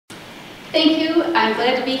Thank you. I'm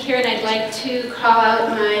glad to be here, and I'd like to call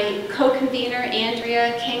out my co-convener,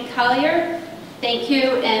 Andrea King-Collier. Thank you,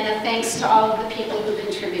 and a thanks to all of the people who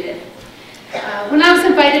contributed. When I was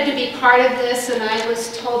invited to be part of this, and I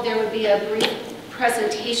was told there would be a brief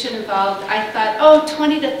presentation involved, I thought, oh,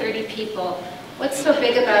 20 to 30 people. What's so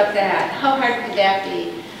big about that? How hard could that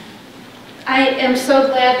be? I am so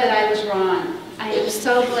glad that I was wrong. I am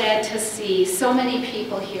so glad to see so many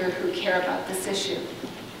people here who care about this issue.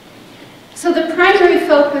 So the primary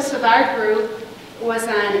focus of our group was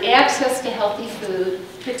on access to healthy food,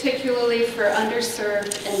 particularly for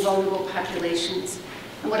underserved and vulnerable populations.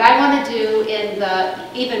 And what I want to do in the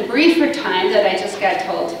even briefer time that I just got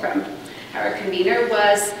told from our convener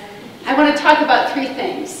was, I want to talk about three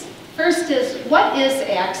things. First is, what is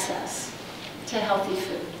access to healthy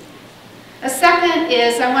food? A second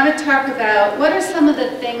is, I want to talk about what are some of the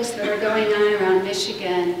things that are going on around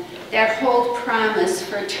Michigan that hold promise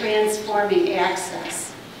for transforming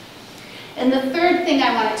access. And the third thing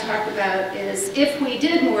I want to talk about is, if we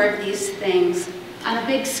did more of these things on a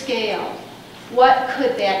big scale, what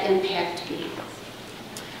could that impact be?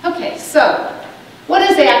 Okay, so what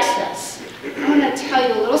is access? I want to tell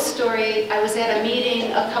you a little story. I was at a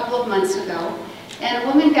meeting a couple of months ago, and a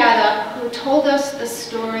woman got up who told us the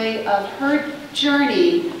story of her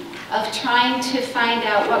journey of trying to find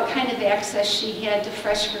out what kind of access she had to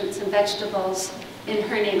fresh fruits and vegetables in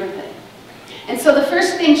her neighborhood. And so the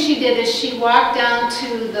first thing she did is she walked down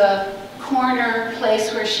to the corner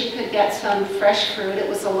place where she could get some fresh fruit. It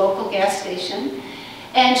was a local gas station.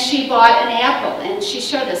 And she bought an apple, and she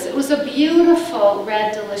showed us. It was a beautiful,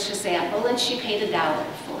 red, delicious apple, and she paid $1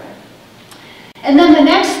 for it. And then the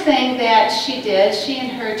next thing that she did, she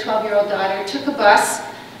and her 12-year-old daughter took a bus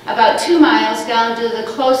about 2 miles down to the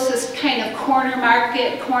closest kind of corner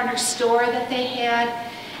market, corner store that they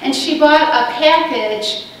had. And she bought a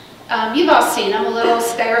package, you've all seen them, a little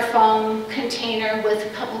styrofoam container with a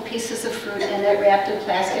couple pieces of fruit in it wrapped in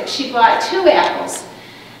plastic. She bought 2 apples,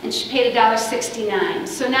 and she paid $1.69.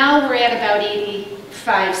 So now we're at about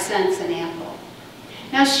 85 cents an apple.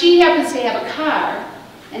 Now she happens to have a car,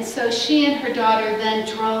 and so she and her daughter then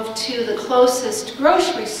drove to the closest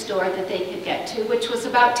grocery store that they could get to, which was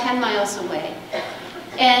about 10 miles away.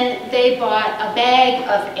 And they bought a bag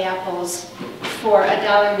of apples for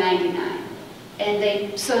 $1.99.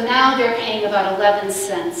 And so now they're paying about 11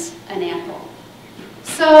 cents an apple.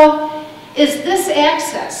 So is this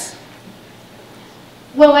access?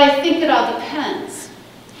 Well, I think it all depends.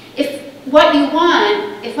 If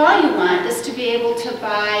all you want is to be able to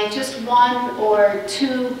buy just 1 or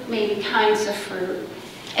 2 maybe kinds of fruit,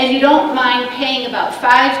 and you don't mind paying about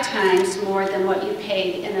 5 times more than what you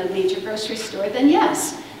paid in a major grocery store, then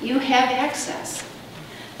yes, you have access.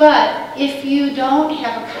 But if you don't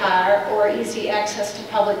have a car or easy access to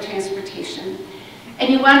public transportation, and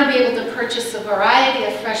you want to be able to purchase a variety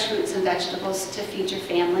of fresh fruits and vegetables to feed your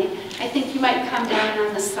family, I think you might come down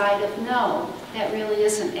on the side of no, that really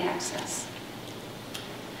isn't access.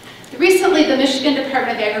 Recently, the Michigan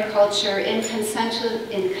Department of Agriculture, in conjunction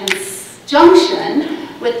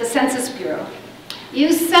with the Census Bureau,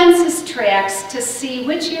 used census tracts to see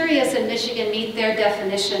which areas in Michigan meet their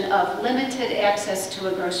definition of limited access to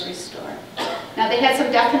a grocery store. Now, they had some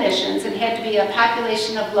definitions. It had to be a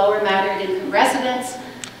population of low or moderate income residents,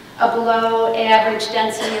 a below average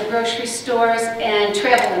density of grocery stores, and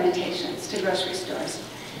travel limitations to grocery stores.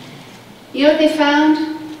 You know what they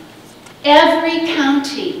found? Every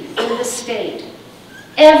county in the state,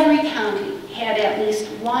 every county had at least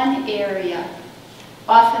one area,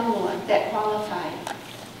 often more, that qualified.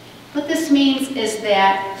 What this means is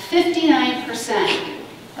that 59%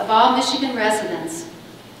 of all Michigan residents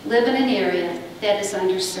live in an area that is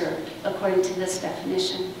underserved, according to this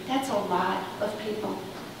definition. That's a lot of people.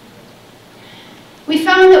 We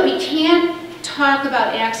found that we can't talk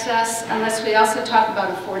about access unless we also talk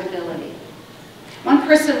about affordability. One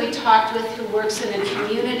person we talked with who works in a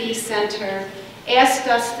community center asked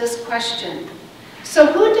us this question. So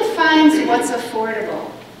who defines what's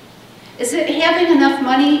affordable? Is it having enough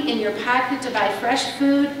money in your pocket to buy fresh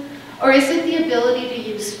food, or is it the ability to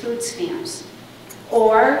use food stamps?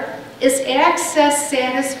 Or is access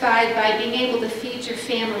satisfied by being able to feed your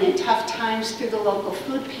family in tough times through the local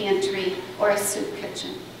food pantry or a soup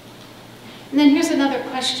kitchen? And then here's another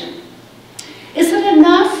question. Is it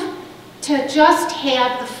enough to just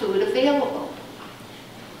have the food available?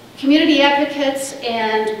 Community advocates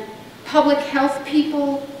and public health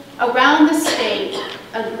people around the state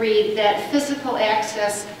agreed that physical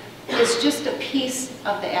access is just a piece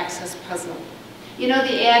of the access puzzle. You know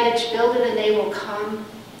the adage, build it and they will come?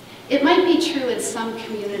 It might be true in some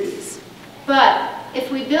communities, but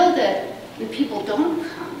if we build it, and people don't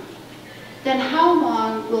come, then how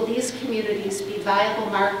long will these communities be viable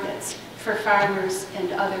markets for farmers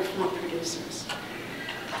and other food producers?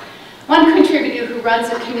 One contributor who runs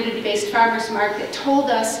a community-based farmers market told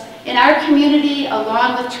us, in our community,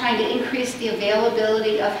 along with trying to increase the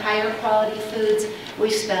availability of higher quality foods, we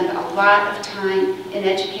spend a lot of time in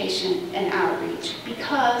education and outreach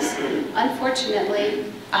because, unfortunately,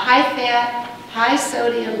 a high-fat,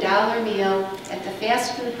 high-sodium dollar meal at the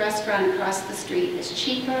fast food restaurant across the street is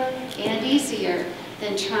cheaper and easier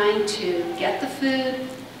than trying to get the food,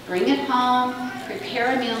 bring it home,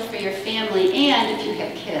 prepare a meal for your family, and if you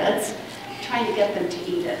have kids, trying to get them to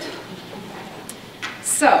eat it.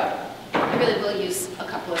 So, I really will use a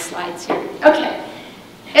couple of slides here. Okay,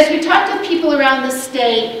 as we talked with people around the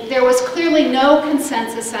state, there was clearly no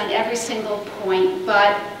consensus on every single point,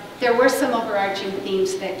 but there were some overarching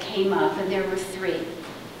themes that came up, and there were three.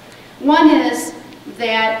 One is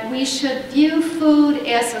that we should view food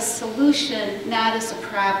as a solution, not as a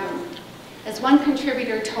problem. As one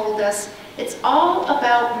contributor told us, it's all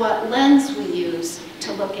about what lens we use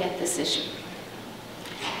to look at this issue.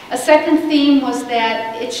 A second theme was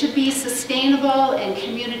that it should be sustainable and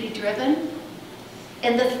community-driven.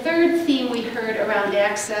 And the third theme we heard around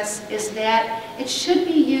access is that it should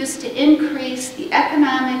be used to increase the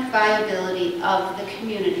economic viability of the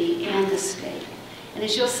community and the state. And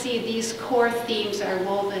as you'll see, these core themes are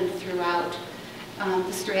woven throughout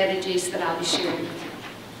the strategies that I'll be sharing with you.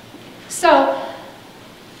 So,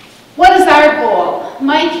 what is our goal?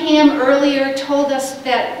 Mike Ham earlier told us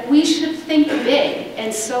that we should think big,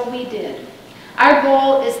 and so we did. Our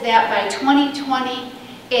goal is that by 2020,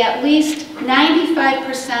 at least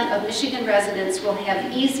 95% of Michigan residents will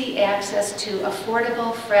have easy access to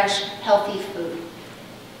affordable, fresh, healthy food.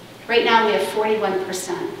 Right now we have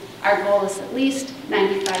 41%. Our goal is at least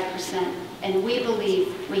 95%, and we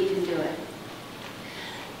believe we can do it.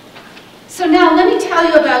 So now let me tell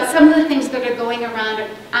you about some of the things that are going around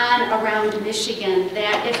Michigan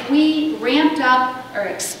that if we ramped up or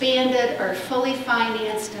expanded or fully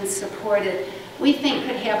financed and supported, we think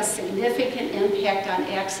could have a significant impact on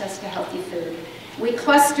access to healthy food. We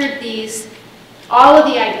clustered these, all of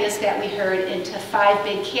the ideas that we heard, into 5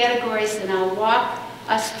 big categories, and I'll walk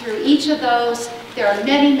us through each of those. There are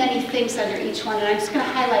many, many things under each one, and I'm just going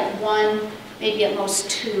to highlight one, maybe at most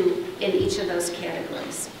 2 in each of those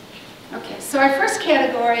categories. Okay, so our first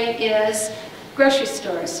category is grocery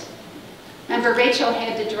stores. Remember, Rachel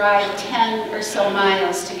had to drive 10 or so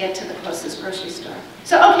miles to get to the closest grocery store.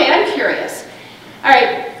 So, okay, I'm curious. All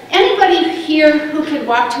right, anybody here who can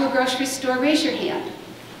walk to a grocery store, raise your hand.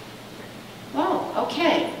 Whoa,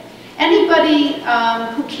 okay. Anybody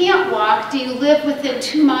who can't walk, do you live within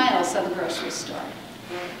 2 miles of a grocery store?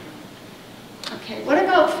 Okay, what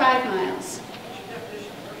about 5 miles?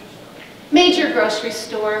 Major grocery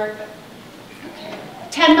store. Okay,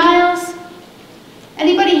 10 miles?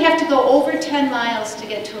 Anybody have to go over 10 miles to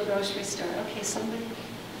get to a grocery store? Okay, somebody?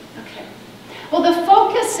 Okay. Well, the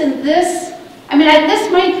focus in this,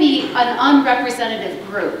 this might be an unrepresentative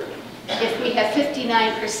group if we have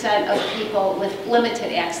 59% of people with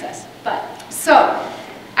limited access. But, so,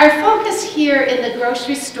 our focus here in the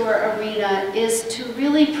grocery store arena is to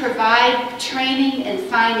really provide training and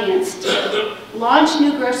finance to launch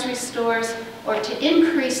new grocery stores or to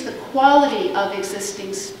increase the quality of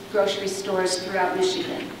existing grocery stores throughout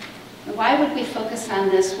Michigan. And why would we focus on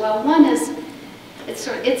this? Well, one is,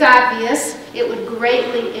 it's obvious, it would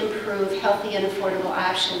greatly improve healthy and affordable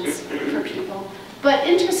options for people. But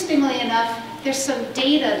interestingly enough, there's some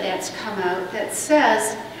data that's come out that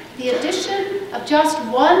says the addition of just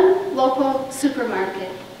one local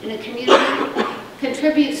supermarket in a community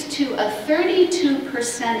contributes to a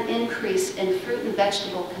 32% increase in fruit and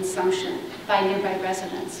vegetable consumption by nearby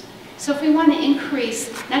residents. So if we want to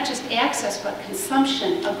increase not just access but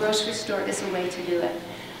consumption, a grocery store is a way to do it.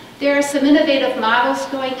 There are some innovative models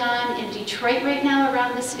going on in Detroit right now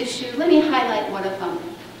around this issue. Let me highlight one of them.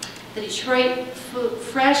 The Detroit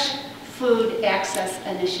Fresh Food Access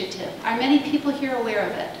Initiative. Are many people here aware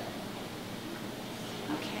of it?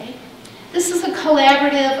 Okay. This is a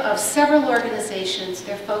collaborative of several organizations.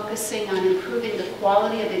 They're focusing on improving the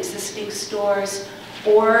quality of existing stores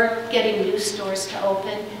or getting new stores to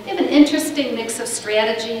open. They have an interesting mix of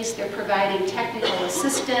strategies. They're providing technical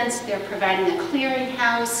assistance. They're providing a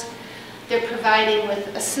clearinghouse. They're providing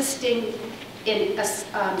with assisting in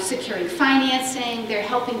securing financing. They're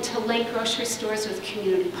helping to link grocery stores with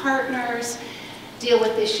community partners, deal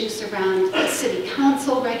with issues around city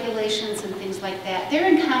council regulations and things like that. They're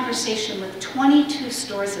in conversation with 22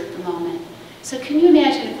 stores at the moment. So can you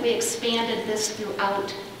imagine if we expanded this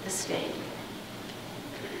throughout the state?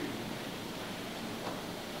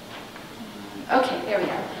 Okay, there we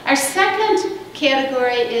are. Our second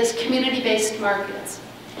category is community-based markets.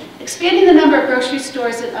 Expanding the number of grocery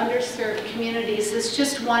stores in underserved communities is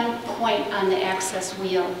just one point on the access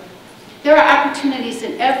wheel. There are opportunities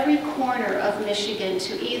in every corner of Michigan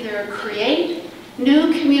to either create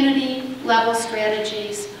new community-level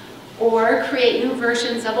strategies or create new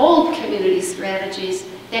versions of old community strategies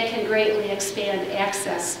that can greatly expand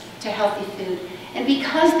access to healthy food. And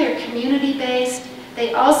because they're community-based,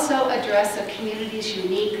 they also address a community's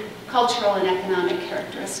unique cultural and economic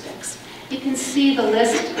characteristics. You can see the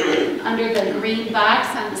list under the green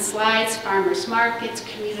box on the slides: farmers markets,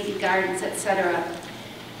 community gardens, etc.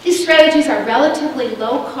 These strategies are relatively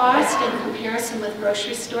low cost in comparison with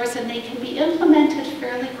grocery stores, and they can be implemented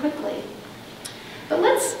fairly quickly. But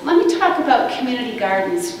let me talk about community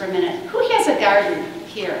gardens for a minute. Who has a garden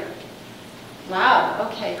here? Wow,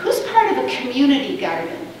 okay. Who's part of a community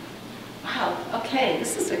garden? Wow, okay,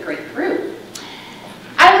 this is a great group.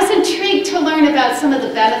 I was intrigued to learn about some of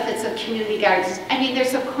the benefits of community gardens. I mean,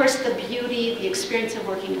 there's of course the beauty, the experience of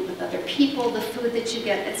working with other people, the food that you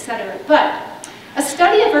get, etc. But a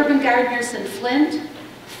study of urban gardeners in Flint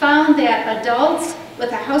found that adults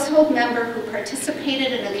with a household member who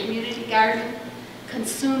participated in a community garden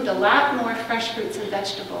consumed a lot more fresh fruits and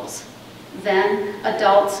vegetables than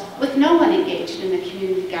adults with no one engaged in a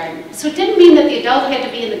community garden. So it didn't mean that the adult had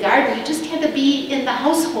to be in the garden, you just had to be in the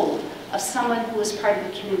household of someone who was part of a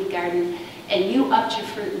community garden, and you upped your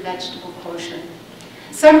fruit and vegetable quotient.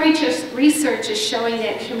 Some research is showing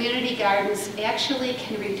that community gardens actually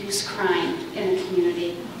can reduce crime in a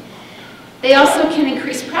community. They also can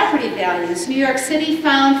increase property values. New York City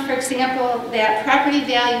found, for example, that property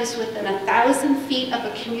values within 1,000 feet of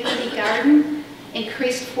a community garden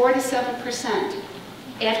increased 4 to 7%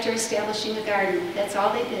 after establishing a garden. That's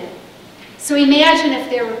all they did. So imagine if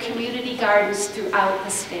there were community gardens throughout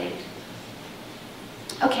the state.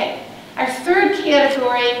 Okay, our third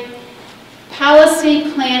category,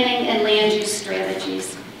 policy, planning, and land use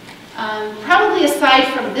strategies. Probably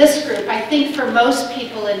aside from this group, I think for most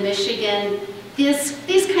people in Michigan, these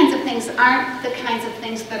kinds of things aren't the kinds of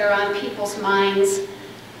things that are on people's minds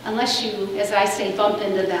unless you, as I say, bump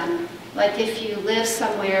into them. Like if you live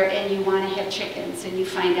somewhere and you want to have chickens and you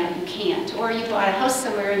find out you can't, or you bought a house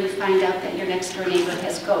somewhere and you find out that your next door neighbor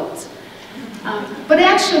has goats. But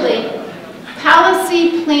actually,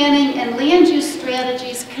 policy, planning, and land use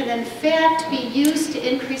strategies can in fact be used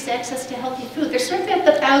to increase access to healthy food. They're sort of at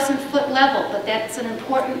the 1,000-foot level, but that's an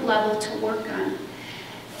important level to work on.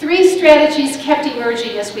 3 strategies kept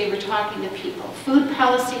emerging as we were talking to people: food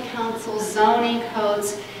policy councils, zoning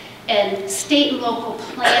codes, and state and local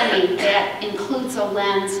planning that includes a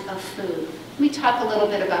lens of food. Let me talk a little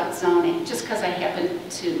bit about zoning, just because I happen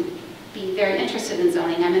to be very interested in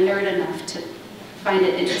zoning. I'm a nerd enough to find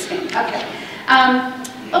it interesting. Okay.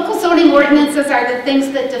 Local zoning ordinances are the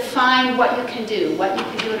things that define what you can do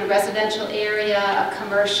in a residential area, a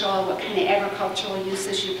commercial, what kind of agricultural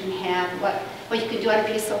uses you can have, what you can do on a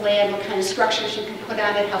piece of land, what kind of structures you can put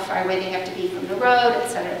on it, how far away they have to be from the road, et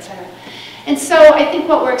cetera, et cetera. And so I think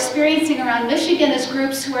what we're experiencing around Michigan is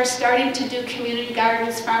groups who are starting to do community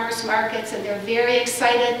gardens, farmers markets, and they're very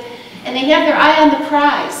excited, and they have their eye on the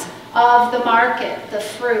prize of the market, the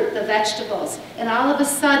fruit, the vegetables, and all of a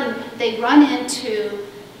sudden they run into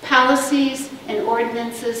policies and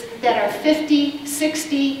ordinances that are 50,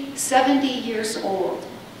 60, 70 years old,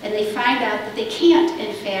 and they find out that they can't,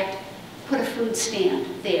 in fact, put a food stand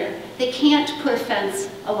there. They can't put a fence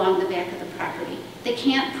along the back of the property. They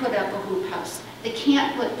can't put up a hoop house. They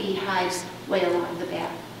can't put beehives way along the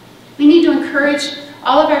back. We need to encourage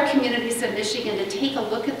all of our communities in Michigan to take a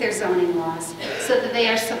look at their zoning laws so that they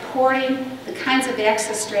are supporting the kinds of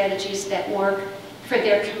access strategies that work for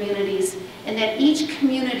their communities, and that each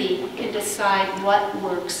community can decide what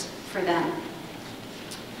works for them.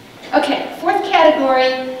 Okay, 4th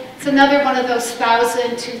category, it's another one of those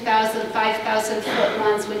 1,000, 2,000, 5,000 foot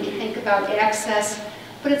ones when you think about access,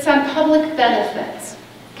 but it's on public benefits.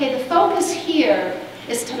 Okay, the focus here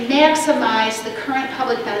is to maximize the current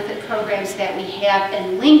public benefit programs that we have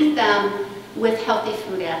and link them with healthy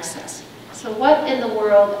food access. So what in the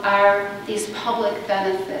world are these public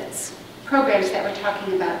benefits programs that we're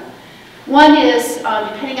talking about? One is,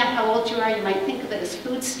 depending on how old you are, you might think of it as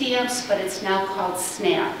food stamps, but it's now called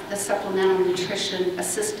SNAP, the Supplemental Nutrition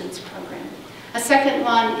Assistance Program. A second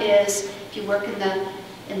one is, if you work in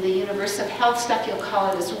the universe of health stuff, you'll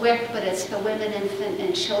call it as WIC, but it's the Women, Infant,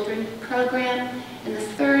 and Children Program. And the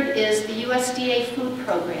third is the USDA food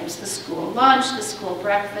programs, the school lunch, the school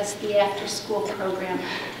breakfast, the after-school program.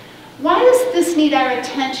 Why does this need our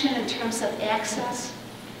attention in terms of access?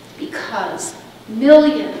 Because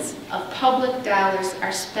millions of public dollars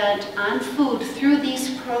are spent on food through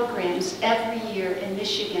these programs every year in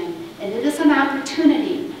Michigan. And it is an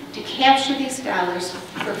opportunity to capture these dollars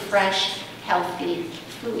for fresh, healthy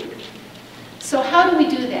food. So how do we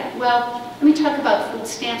do that? Well, let me talk about food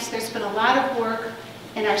stamps. There's been a lot of work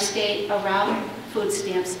in our state around food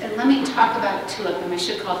stamps, and let me talk about two of them. I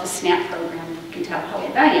should call it the SNAP program. You can tell how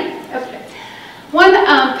old I am. Okay. One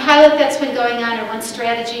pilot that's been going on, or one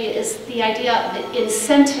strategy, is the idea of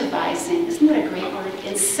incentivizing. Isn't that a great word?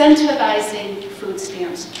 Incentivizing food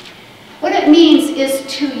stamps. What it means is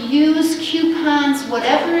to use coupons,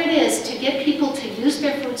 whatever it is, to get people to use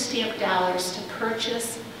their food stamp dollars to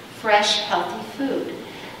purchase fresh, healthy food.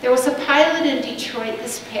 There was a pilot in Detroit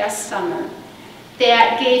this past summer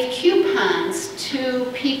that gave coupons to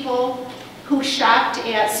people who shopped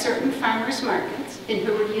at certain farmers markets and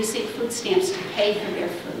who were using food stamps to pay for their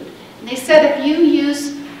food. And they said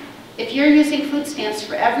if you're using food stamps,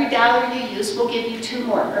 for every dollar you use, we'll give you 2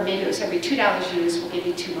 more. Or maybe it was every $2 you use, we'll give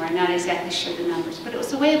you 2 more. I'm not exactly sure the numbers. But it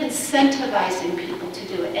was a way of incentivizing people to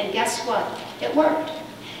do it. And guess what? It worked.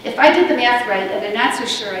 If I did the math right, and I'm not so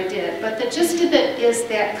sure I did, but the gist of it is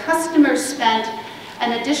that customers spent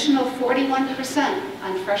an additional 41%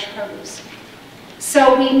 on fresh produce.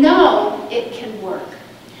 So we know it can work.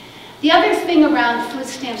 The other thing around food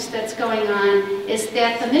stamps that's going on is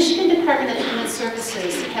that the Michigan Department of Human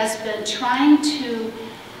Services has been trying to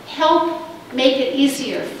help make it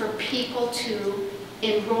easier for people to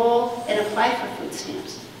enroll and apply for food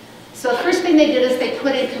stamps. So the first thing they did is they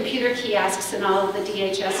put in computer kiosks in all of the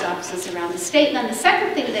DHS offices around the state. And then the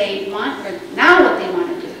second thing they want, or now what they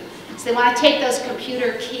want to do, is they want to take those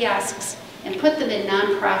computer kiosks and put them in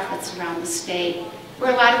nonprofits around the state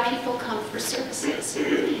where a lot of people come for services.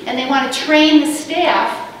 And they want to train the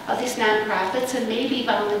staff of these nonprofits and maybe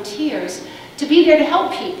volunteers to be there to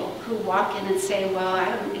help people who walk in and say, well, I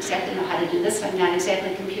don't exactly know how to do this, I'm not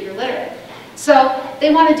exactly computer literate. So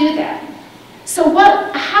they want to do that. So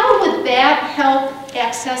how would that help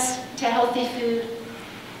access to healthy food?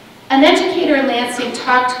 An educator in Lansing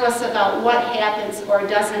talked to us about what happens or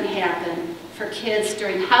doesn't happen for kids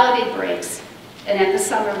during holiday breaks and at the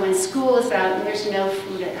summer when school is out and there's no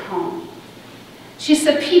food at home. She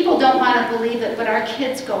said people don't want to believe it, but our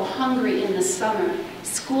kids go hungry in the summer.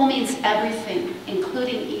 School means everything,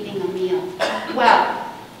 including eating a meal.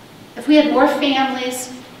 Well, if we had more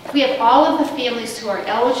families, if we have all of the families who are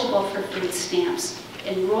eligible for food stamps,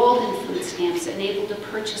 enrolled in food stamps, and able to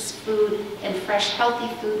purchase food and fresh,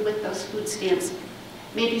 healthy food with those food stamps,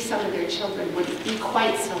 maybe some of their children wouldn't be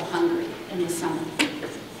quite so hungry in the summer.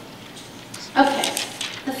 Okay,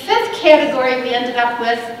 the fifth category we ended up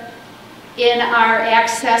with in our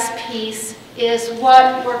access piece is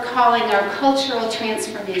what we're calling our cultural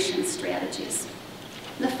transformation strategies.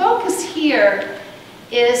 The focus here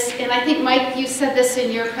is, and I think, Mike, you said this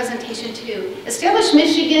in your presentation too, establish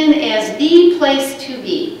Michigan as the place to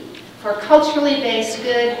be for culturally based,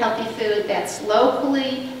 good, healthy food that's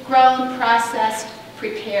locally grown, processed,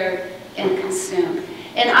 prepared, and consumed.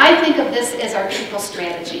 And I think of this as our people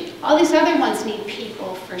strategy. All these other ones need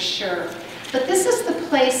people for sure. But this is the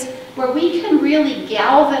place where we can really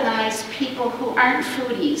galvanize people who aren't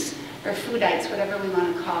foodies, or foodites, whatever we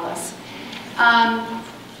want to call us,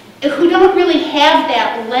 who don't really have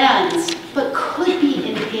that lens, but could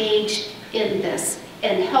be engaged in this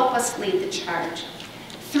and help us lead the charge.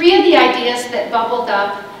 3 of the ideas that bubbled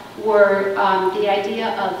up were the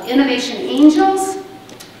idea of innovation angels,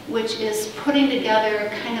 which is putting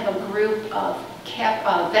together kind of a group of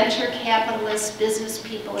venture capitalists, business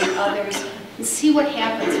people, and others, and see what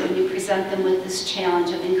happens when you present them with this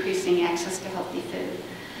challenge of increasing access to healthy food.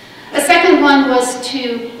 A second one was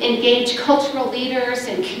to engage cultural leaders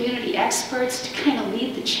and community experts to kind of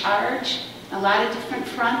lead the charge, a lot of different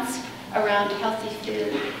fronts around healthy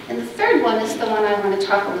food. And the third one is the one I want to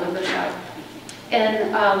talk a little bit about,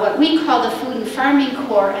 and what we call the Food and Farming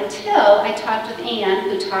Corps, until I talked with Ann,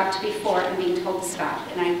 who talked before, and being told to stop.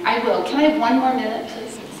 And I will. Can I have 1 more minute,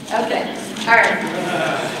 please? Okay. All right.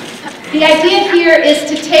 The idea here is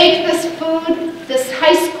to take this food, this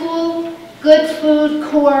high school good food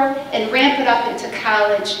core, and ramp it up into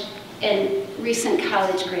college and recent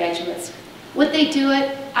college graduates. Would they do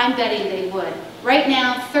it? I'm betting they would. Right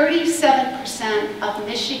now, 37% of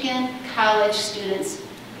Michigan college students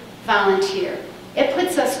volunteer. It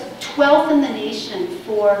puts us 12th in the nation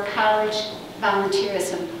for college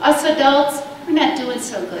volunteerism. Us adults, we're not doing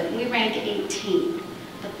so good. We rank 18th,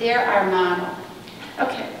 but they're our model.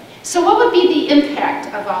 Okay, so what would be the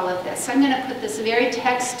impact of all of this? I'm going to put this very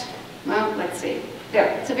let's see. There,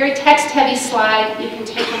 it's a very text-heavy slide. You can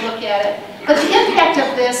take a look at it. But the impact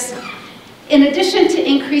of this In addition to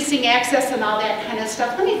increasing access and all that kind of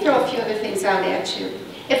stuff, let me throw a few other things out at you.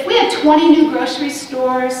 If we had 20 new grocery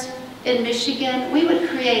stores in Michigan, we would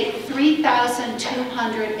create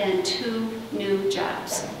 3,202 new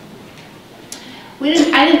jobs.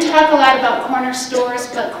 I didn't talk a lot about corner stores,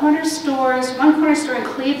 but corner stores, one corner store in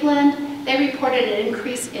Cleveland, they reported an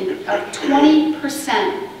increase of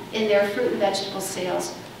 20% in their fruit and vegetable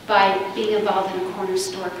sales by being involved in a corner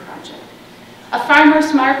store project. A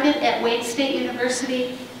farmer's market at Wayne State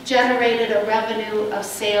University generated a revenue of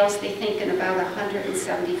sales, they think, in about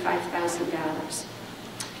 $175,000.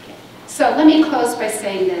 So let me close by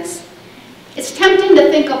saying this. It's tempting to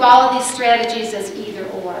think of all of these strategies as either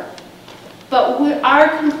or. But our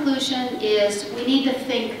conclusion is we need to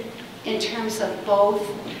think in terms of both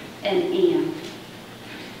and.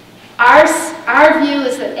 Our view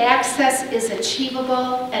is that access is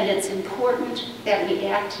achievable and it's important that we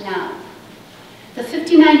act now. The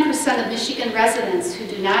 59% of Michigan residents who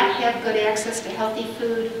do not have good access to healthy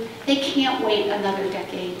food, they can't wait another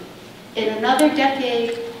decade. In another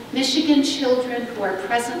decade, Michigan children who are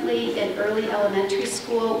presently in early elementary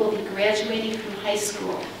school will be graduating from high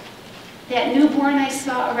school. That newborn I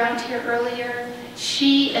saw around here earlier,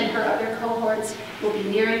 she and her other cohorts will be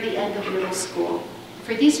nearing the end of middle school.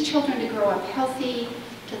 For these children to grow up healthy,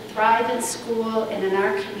 to thrive in school and in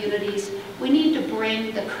our communities, we need to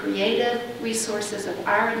bring the creative resources of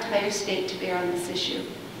our entire state to bear on this issue.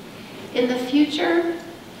 In the future,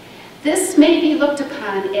 this may be looked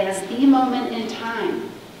upon as the moment in time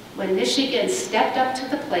when Michigan stepped up to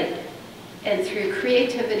the plate and through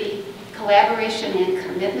creativity, collaboration, and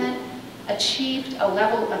commitment, achieved a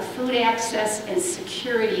level of food access and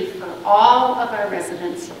security for all of our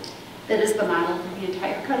residents that is the model for the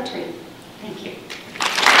entire country. Thank you.